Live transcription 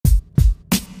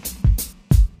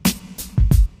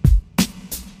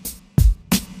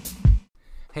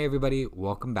Hey everybody,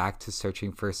 welcome back to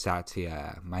Searching for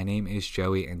Satya. My name is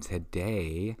Joey, and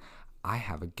today I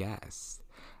have a guest.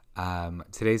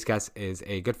 Today's guest is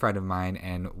a good friend of mine,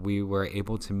 and we were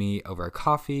able to meet over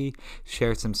coffee,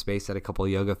 share some space at a couple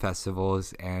yoga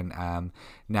festivals, and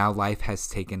now life has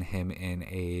taken him in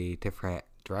a different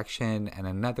direction and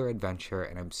another adventure,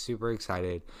 and I'm super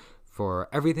excited for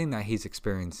everything that he's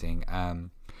experiencing.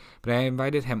 But I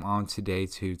invited him on today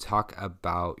to talk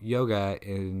about yoga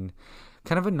in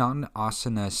kind of a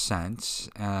non-asana sense.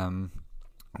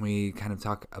 We kind of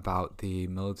talk about the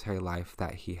military life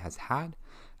that he has had,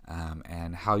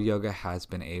 and how yoga has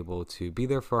been able to be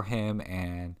there for him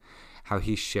and how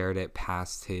he shared it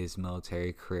past his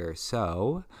military career.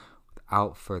 So,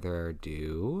 without further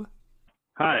ado,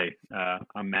 Hi,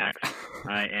 I'm Max.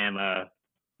 I am,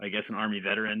 I guess, an Army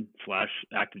veteran slash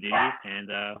active duty,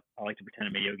 and I like to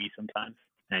pretend I'm a yogi sometimes.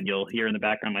 And you'll hear in the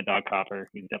background my dog Copper.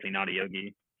 He's definitely not a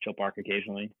yogi. She'll bark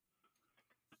occasionally.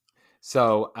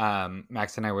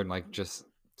 Max and I were like just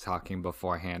talking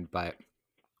beforehand, but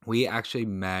we actually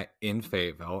met in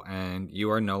Fayetteville, and you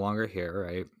are no longer here,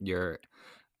 right? You're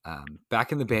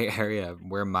back in the Bay Area,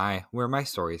 where my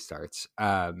story starts.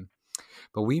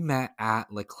 But we met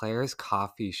at Leclerc's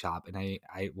coffee shop, and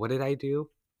I what did I do?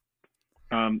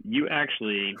 You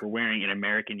actually were wearing an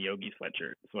American yogi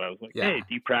sweatshirt, so I was like, Yeah, "Hey,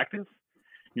 do you practice?"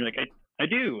 And you're like, "I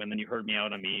do." And then you heard me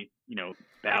out on me,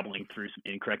 babbling through some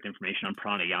incorrect information on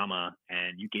pranayama,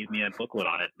 and you gave me a booklet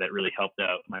on it that really helped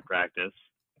out my practice.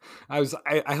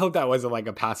 I hope that wasn't like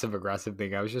a passive aggressive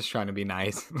thing. I was just trying to be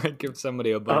nice, like give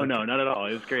somebody a Oh book. no, not at all.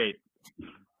 It was great.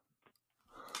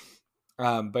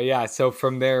 But yeah, so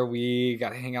from there we got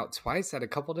to hang out twice at a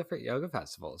couple different yoga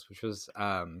festivals, which was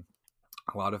a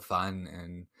lot of fun,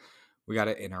 and we got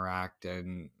to interact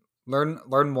and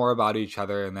learn more about each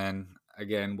other, and then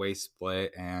again way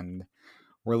split, and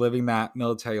we're living that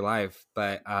military life.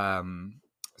 But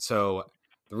so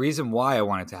the reason why I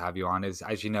wanted to have you on is,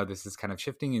 as you know, this is kind of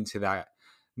shifting into that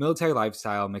military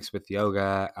lifestyle mixed with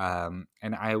yoga,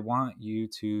 and I want you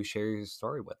to share your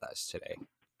story with us today.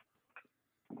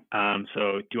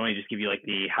 So do you want me to just give you like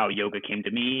the how yoga came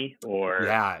to me or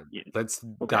Yeah, let's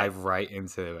okay. dive right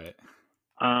into it.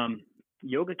 Um,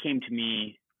 Yoga came to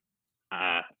me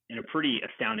in a pretty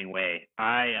astounding way.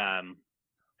 I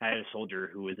had a soldier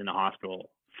who was in the hospital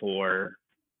for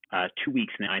 2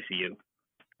 weeks in the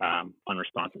ICU,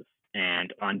 unresponsive.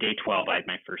 And on day 12, I had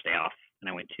my first day off, and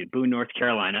I went to Boone, North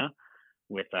Carolina,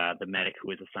 with the medic who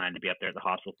was assigned to be up there at the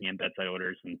hospital, seeing bedside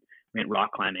orders, and we went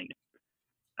rock climbing.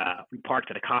 We parked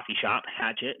at a coffee shop.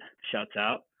 Hatchet shouts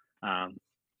out. Um,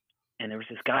 and there was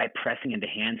this guy pressing into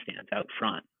handstands out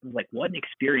front. I was like, what an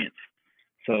experience.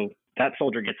 So that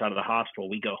soldier gets out of the hospital.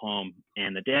 We go home.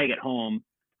 And the day I get home,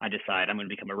 I decide I'm going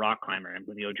to become a rock climber. I'm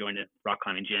going to go join a rock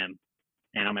climbing gym.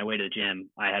 And on my way to the gym,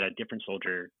 I had a different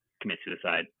soldier commit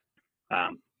suicide.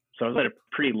 So I was at a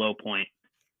pretty low point,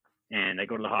 and I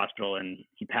go to the hospital, and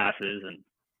he passes. And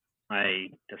I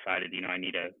decided, I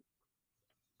need to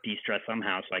de-stress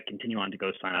somehow. So I continue on to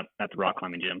go sign up at the rock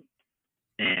climbing gym.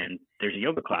 And there's a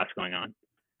yoga class going on. And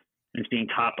it's being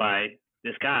taught by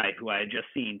this guy who I had just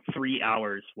seen 3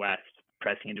 hours west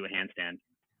pressing into a handstand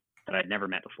that I'd never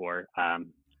met before.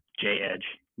 Jay Edge,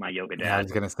 my yoga Yeah, dad. I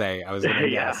was gonna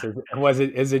Yeah, guess.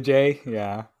 Is it Jay?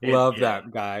 Yeah, love yeah,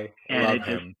 that guy. and it Love just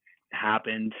him.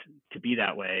 happened to be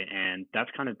that way, and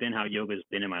that's kind of been how yoga's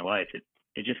been in my life.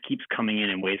 It just keeps coming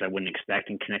in ways I wouldn't expect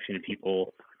and connecting to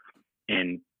people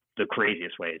in the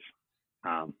craziest ways.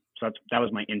 So that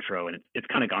was my intro, and it's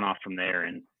kind of gone off from there,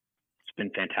 and it's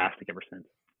been fantastic ever since.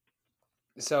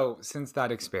 So since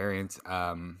that experience,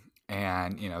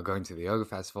 and going to the yoga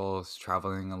festivals,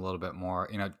 traveling a little bit more,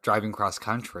 driving cross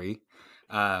country,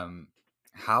 um,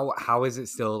 how is it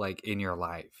still like in your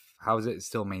life? How is it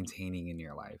still maintaining in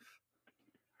your life?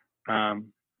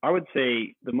 I would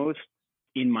say the most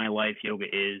in my life yoga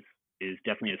is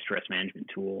definitely a stress management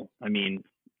tool. I mean,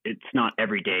 it's not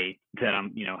every day that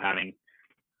I'm, having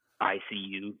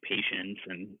ICU patients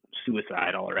and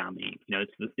suicide all around me.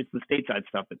 It's the stateside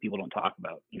stuff that people don't talk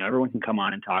about. Everyone can come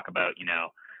on and talk about,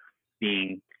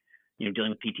 being,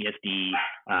 dealing with PTSD,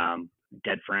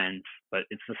 dead friends, but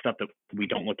it's the stuff that we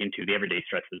don't look into, the everyday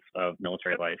stresses of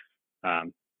military life,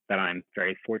 that I'm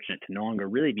very fortunate to no longer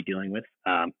really be dealing with.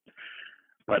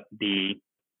 But the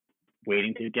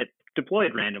waiting to get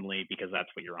deployed randomly because that's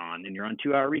what you're on, and you're on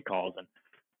 2 hour recalls, and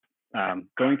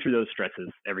going through those stresses,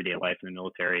 everyday life in the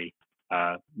military,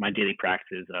 my daily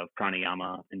practices of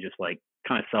pranayama and just like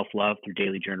kind of self love through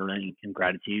daily journaling and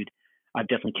gratitude. I've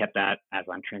definitely kept that as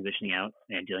I'm transitioning out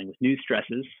and dealing with new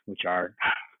stresses, which are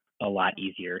a lot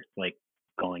easier, like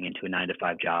going into a 9 to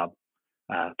 5 job,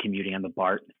 commuting on the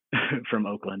BART. from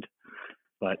Oakland,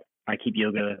 but I keep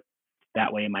yoga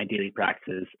that way in my daily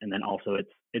practices. And then also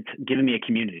it's given me a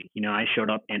community. I showed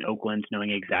up in Oakland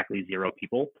knowing exactly 0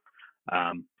 people.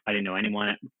 I didn't know anyone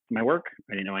at my work.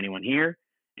 I didn't know anyone here.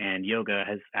 And yoga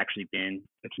has actually been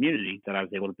a community that I was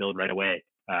able to build right away.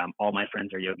 All my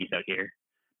friends are yogis out here.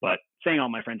 But saying all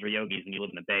my friends are yogis and you live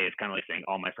in the Bay is kind of like saying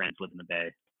all my friends live in the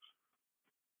Bay.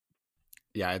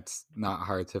 Yeah, it's not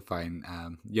hard to find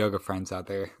yoga friends out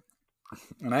there.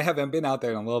 And I haven't been out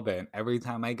there in a little bit. Every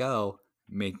time I go,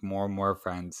 make more and more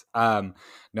friends.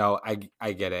 No,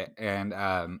 I get it. And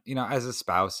as a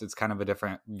spouse, it's kind of a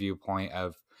different viewpoint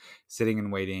of sitting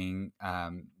and waiting,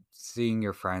 seeing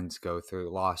your friends go through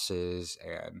losses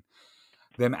and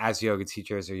them as yoga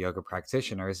teachers or yoga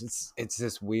practitioners. It's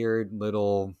this weird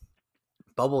little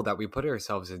bubble that we put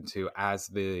ourselves into as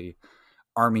the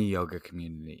army yoga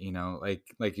community.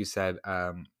 Like you said,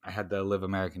 I had the Live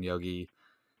American Yogi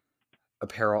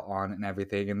apparel on and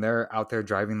everything, and they're out there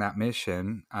driving that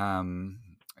mission,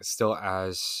 still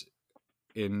as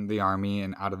in the army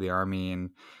and out of the army, and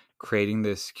creating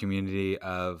this community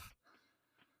of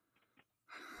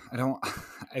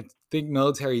I think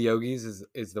military yogis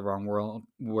is the wrong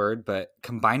word, but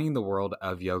combining the world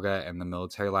of yoga and the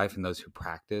military life and those who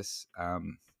practice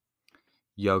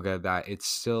yoga, that it's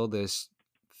still this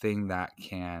thing that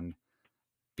can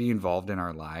be involved in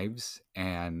our lives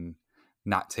and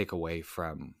not take away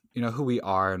from who we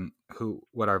are and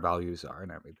what our values are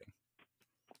and everything.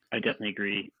 I definitely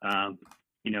agree.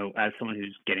 As someone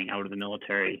who's getting out of the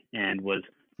military and was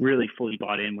really fully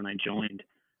bought in when I joined,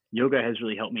 yoga has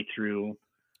really helped me through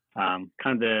kind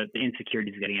of the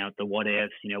insecurities of getting out, the what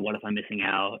ifs. What if I'm missing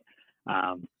out?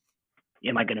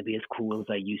 Am I going to be as cool as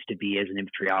I used to be as an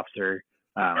infantry officer?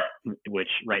 Which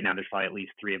right now there's probably at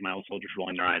least 3 of my old soldiers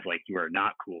rolling their eyes like, you are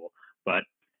not cool. But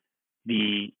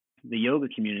the yoga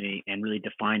community and really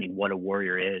defining what a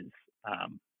warrior is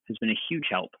has been a huge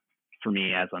help for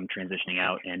me as I'm transitioning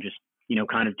out and just,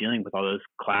 kind of dealing with all those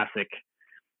classic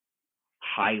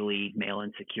highly male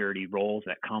insecurity roles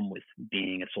that come with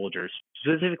being a soldier,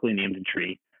 specifically in the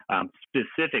infantry,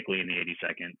 specifically in the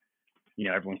 82nd.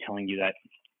 Everyone's telling you that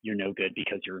you're no good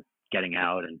because you're getting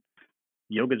out, and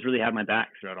yoga's really had my back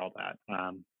throughout all that.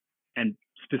 And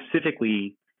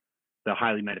specifically the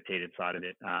highly meditative side of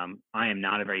it. I am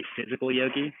not a very physical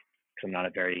yogi because I'm not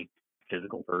a very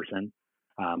physical person.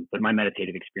 But my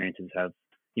meditative experiences have,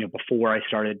 before I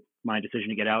started my decision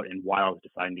to get out and while I was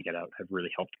deciding to get out, have really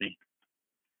helped me.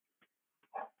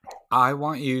 I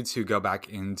want you to go back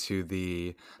into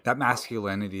that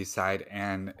masculinity side,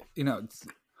 and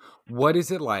what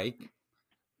is it like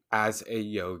as a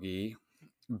yogi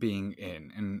being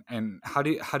in, and how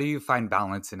do you find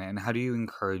balance in it, and how do you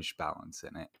encourage balance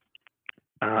in it?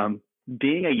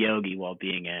 Being a yogi while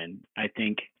being in, I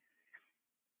think,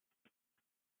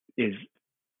 is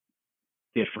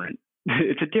different.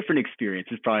 It's a different experience.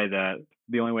 It's probably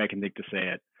the only way I can think to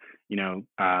say it.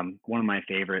 One of my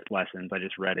favorite lessons, I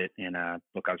just read it in a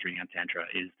book I was reading on Tantra,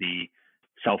 is the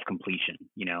self-completion,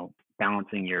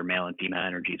 balancing your male and female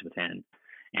energies within.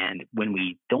 And when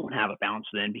we don't have a balance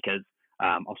within, because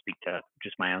I'll speak to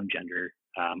just my own gender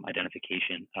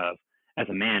identification of, as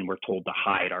a man, we're told to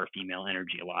hide our female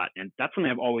energy a lot. And that's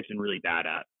something I've always been really bad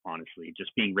at, honestly,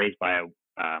 just being raised by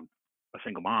a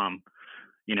single mom.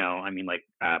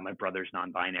 My brother's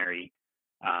non-binary.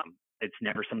 It's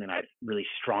never something I've really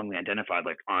strongly identified,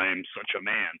 like, I'm such a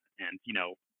man. And,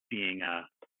 being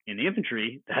in the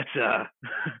infantry, that's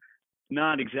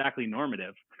not exactly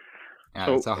normative. Yeah,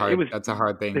 so that's a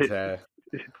hard thing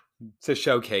to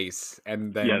showcase,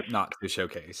 and then not to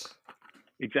showcase.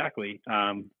 Exactly.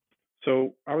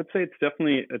 So I would say it's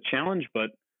definitely a challenge,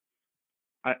 but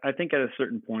I think at a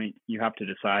certain point you have to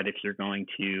decide if you're going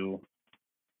to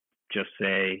just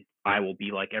say, I will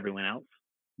be like everyone else,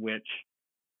 which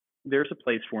there's a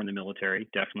place for in the military,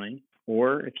 definitely.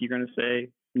 Or if you're going to say,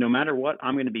 no matter what,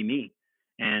 I'm going to be me.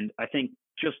 And I think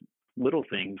just little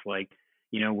things like,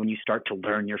 when you start to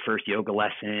learn your first yoga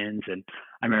lessons, and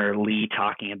I remember Lee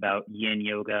talking about yin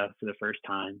yoga for the first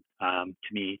time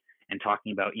to me, and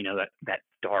talking about, that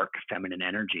dark feminine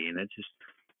energy. And it's just,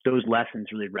 those lessons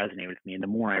really resonate with me. And the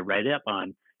more I read up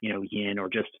on, yin, or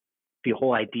just the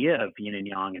whole idea of yin and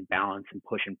yang and balance and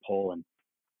push and pull, and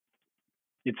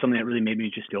it's something that really made me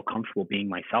just feel comfortable being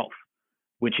myself,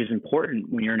 which is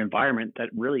important when you're in an environment that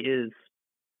really is,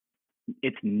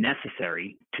 it's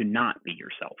necessary to not be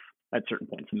yourself at certain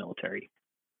points in the military.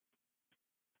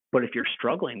 But if you're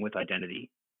struggling with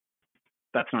identity,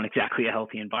 that's not exactly a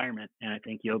healthy environment. And I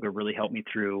think yoga really helped me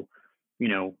through, we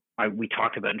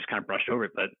talked about it and just kind of brushed over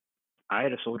it, but I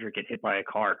had a soldier get hit by a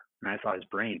car and I saw his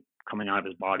brain coming out of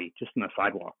his body just in the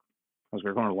sidewalk as we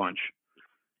were going to lunch.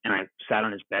 And I sat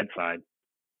on his bedside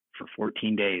for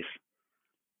 14 days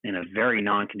in a very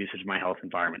non-conducive to my health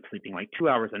environment, sleeping like 2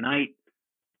 hours a night.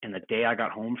 And the day I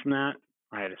got home from that,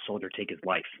 I had a soldier take his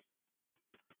life.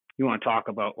 You want to talk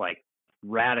about like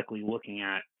radically looking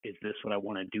at, is this what I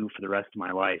want to do for the rest of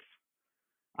my life?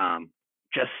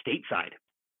 Just stateside,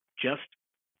 just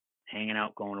hanging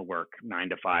out, going to work, 9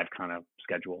 to 5 kind of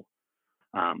schedule.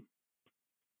 And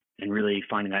really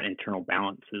finding that internal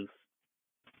balance is,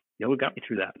 what got me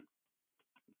through that.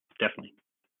 Definitely.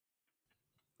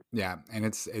 Yeah, and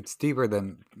it's deeper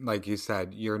than, like you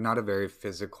said, you're not a very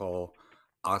physical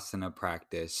asana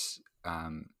practice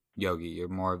yogi. You're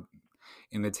more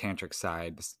in the tantric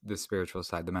side, the spiritual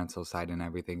side, the mental side, and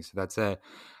everything. So that's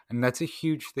a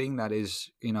huge thing that is,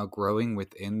 growing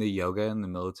within the yoga and the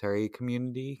military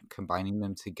community, combining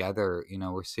them together.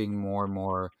 We're seeing more and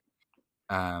more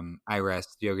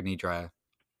IREST, Yoga Nidra,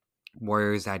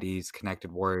 Warriors at Ease,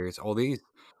 Connected Warriors, all these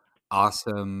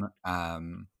awesome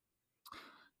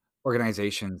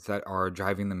organizations that are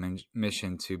driving the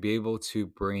mission to be able to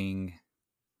bring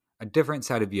a different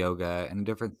side of yoga and a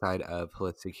different side of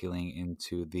holistic healing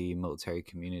into the military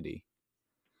community.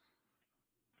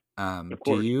 Of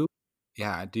course.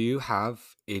 Do you have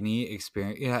any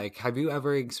experience? Yeah, like, have you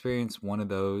ever experienced one of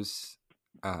those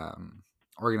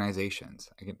organizations?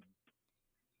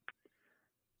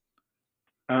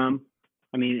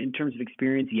 I mean, in terms of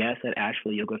experience, yes, at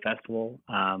Asheville Yoga Festival.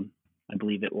 I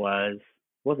believe it wasn't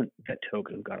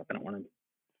Vetoga who got up. I don't want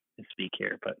to speak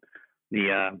here, but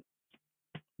the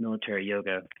military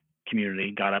yoga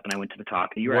community got up and I went to the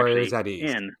talk. You were Warriors actually at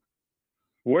Ease. in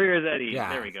Warriors at Ease. Yeah.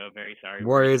 Very go. Very sorry.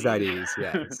 Warriors at Ease.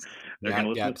 Yes. They're gonna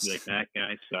listen to me like, that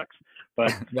guy sucks.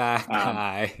 But that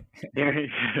guy.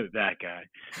 That guy.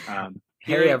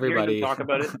 Hey everybody.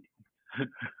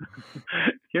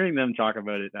 Hearing them talk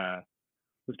about it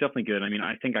was definitely good. I mean,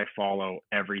 I think I follow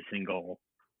every single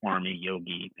Army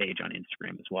Yogi page on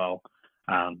Instagram as well.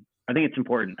 I think it's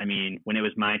important. I mean, when it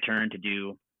was my turn to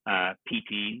do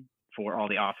PT for all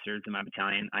the officers in my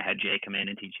battalion, I had Jay come in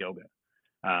and teach yoga.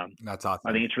 That's awesome.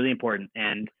 I think it's really important.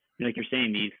 And like you're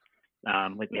saying, these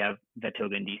like we have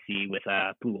Vetoga in DC with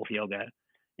Blue Wolf Yoga,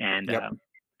 and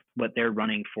what they're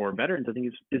running for veterans, I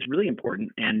think is really important.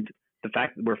 And the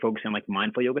fact that we're focusing on like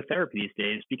mindful yoga therapy these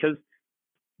days, because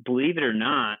believe it or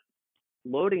not,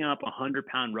 loading up a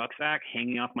 100-pound rucksack,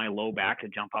 hanging off my low back to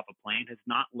jump off a plane has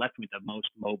not left me the most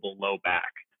mobile low back.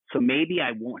 So maybe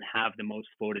I won't have the most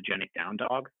photogenic down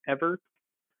dog ever,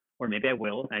 or maybe I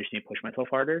will. I just need to push myself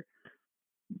harder.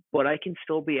 But I can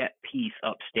still be at peace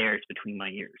upstairs between my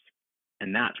ears.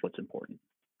 And that's what's important.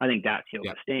 I think that's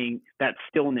yoga, staying that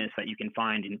stillness that you can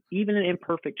find in even an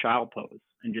imperfect child pose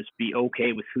and just be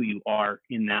okay with who you are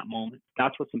in that moment.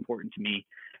 That's what's important to me.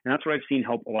 And that's what I've seen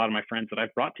help a lot of my friends that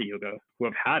I've brought to yoga who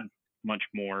have had much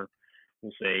more,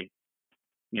 we'll say,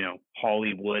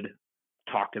 Hollywood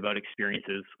talked about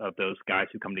experiences of those guys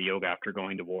who come to yoga after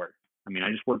going to war. I mean,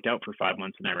 I just worked out for 5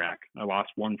 months in Iraq. I lost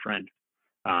one friend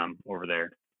over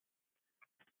there.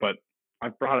 But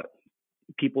I've brought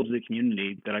people to the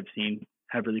community that I've seen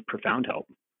have really profound help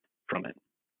from it,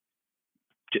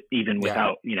 even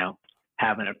without,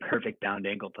 having a perfect bound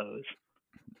ankle pose.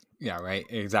 Yeah, right.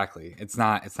 Exactly. It's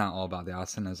not all about the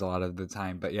asanas a lot of the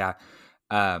time, but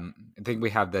I think we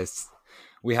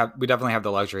definitely have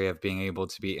the luxury of being able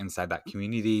to be inside that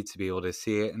community, to be able to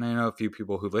see it. And I know a few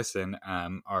people who listen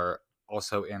are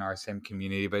also in our same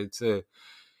community, but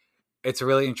it's a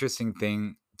really interesting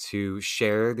thing to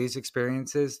share these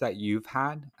experiences that you've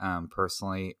had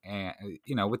personally, and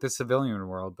with the civilian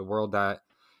world, the world that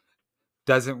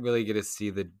doesn't really get to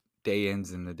see the day ins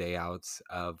and the day outs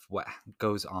of what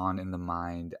goes on in the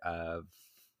mind of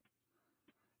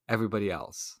everybody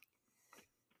else.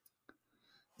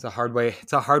 It's a hard way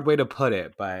to put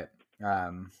it, but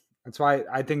that's why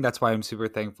I'm super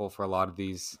thankful for a lot of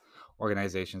these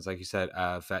organizations, like you said,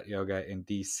 Vet Yoga in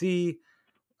DC,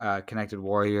 Connected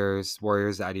Warriors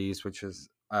at Ease, which is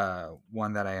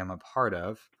one that I am a part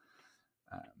of,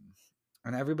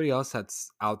 and everybody else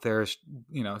that's out there,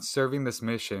 serving this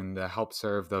mission to help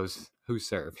serve those who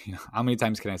serve. How many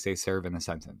times can I say serve in a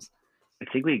sentence? I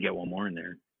think we could get one more in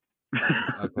there.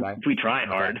 Okay. If we try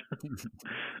hard.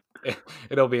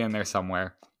 It'll be in there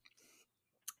somewhere.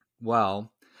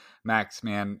 Well, Max,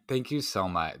 man, thank you so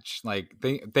much. Like,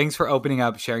 thanks for opening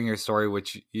up, sharing your story,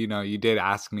 which, you did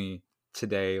ask me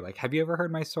today, like, have you ever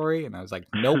heard my story? And I was like,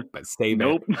 nope, but save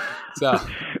it. So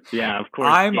yeah, of course.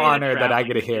 I'm honored that I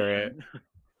get to hear it.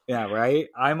 Yeah, right.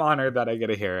 I'm honored that I get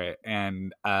to hear it.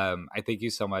 And I thank you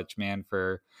so much, man,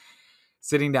 for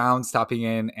sitting down, stopping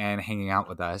in, and hanging out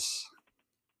with us.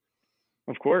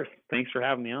 Of course. Thanks for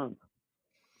having me on.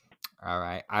 All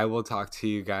right. I will talk to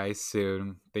you guys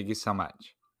soon. Thank you so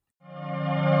much.